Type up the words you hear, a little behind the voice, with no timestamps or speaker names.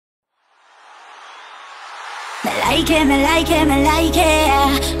Me like it.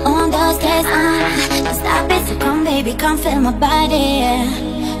 1, 2, 3, don't stop it, so come baby, come feel my body,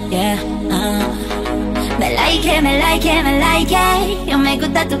 yeah, Me like it, yo me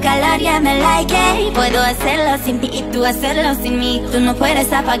gusta tu calor, yeah, me like it. Puedo hacerlo sin ti y tú hacerlo sin mí. Tú no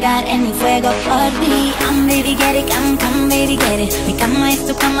puedes apagar en mi fuego por mí. Come baby, get it, come baby, get it. Mi cama es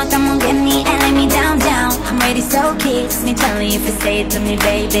tu cama, come on, get me and lay me down, down. I'm ready, so kiss me, tell me if you say it to me,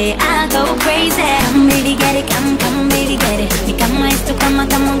 baby, I'll go crazy. Come baby, get it, come baby, get it. Mi cama es tu cama,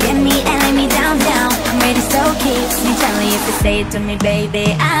 come on, get me and lay me down, down. I'm ready, so kiss me, tell me if you say it to me,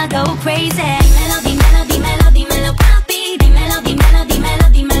 baby, I'll go crazy. Dímelo, papi,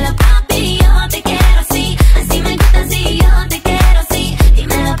 dímelo, papi, yo te quiero así, así me gusta así, yo te quiero así.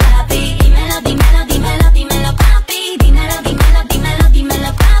 Dímelo, papi, dímelo, papi,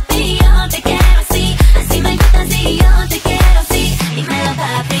 dímelo, papi, yo te quiero así, así me gusta así, yo te quiero así. Dímelo,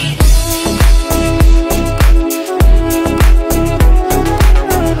 papi.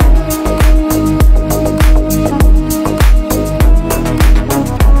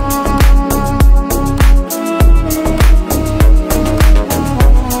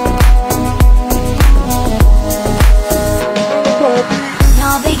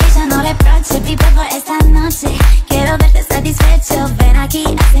 Esta noche quiero verte satisfecho. Ven aquí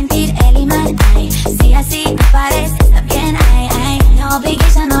a sentir el imán. Ay, si así no parece, está bien. Ay, ay, no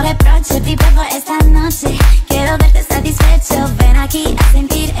obligation, no reproche. Vive por esta noche. Quiero verte satisfecho. Ven aquí a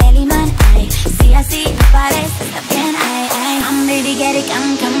sentir el imán. Ay, si así no parece, está bien. Ay, ay, come baby, get it,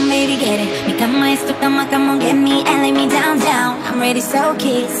 come baby, get it. Mi cama es tu cama, come on, get me and lay me down, down. I'm ready, so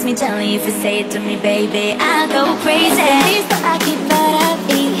kiss me, tell me if you say it to me, baby, I'll go crazy. Listo aquí para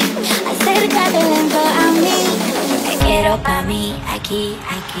ti. Acércate lento a mí. Te quiero pa' mí, aquí,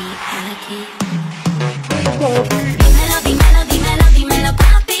 aquí, aquí. Dímelo,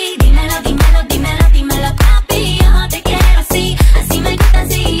 papi. Dímelo, papi. Yo te quiero así, así me gusta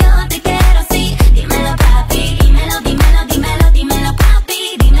así, yo te quiero así. Dímelo, papi. Dímelo, papi.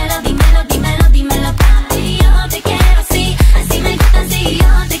 Dímelo, papi. Yo te quiero así, así me gusta así,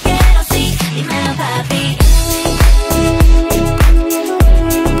 yo te quiero así. Dímelo, papi.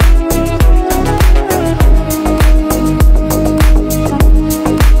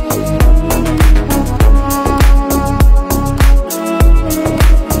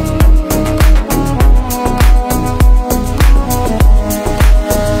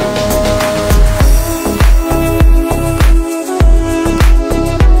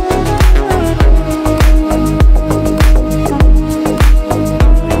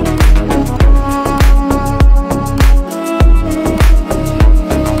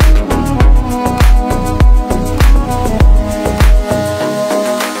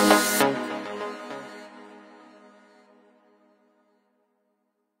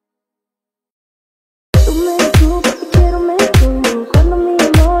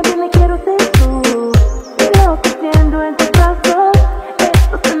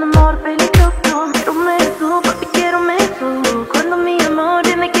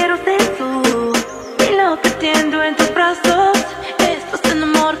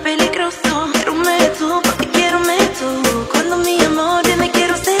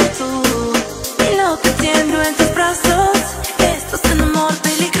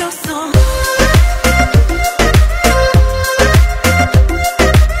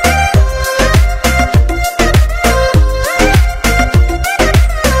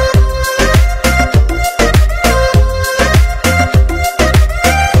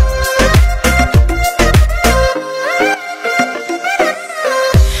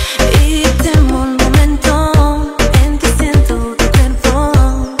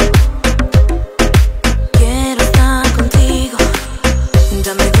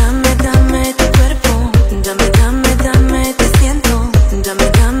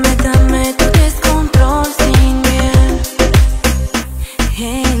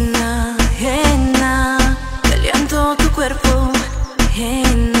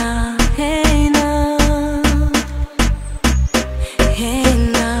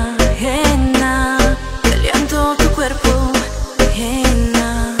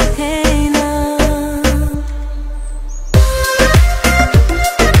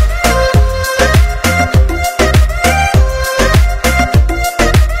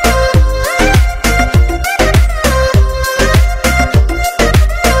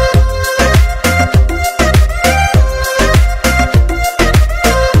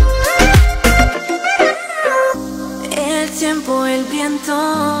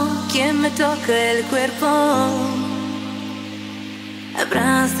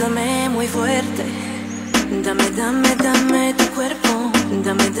 Abrázame muy fuerte. Dame tu cuerpo.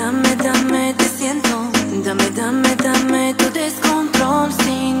 Dame, te siento. Dame me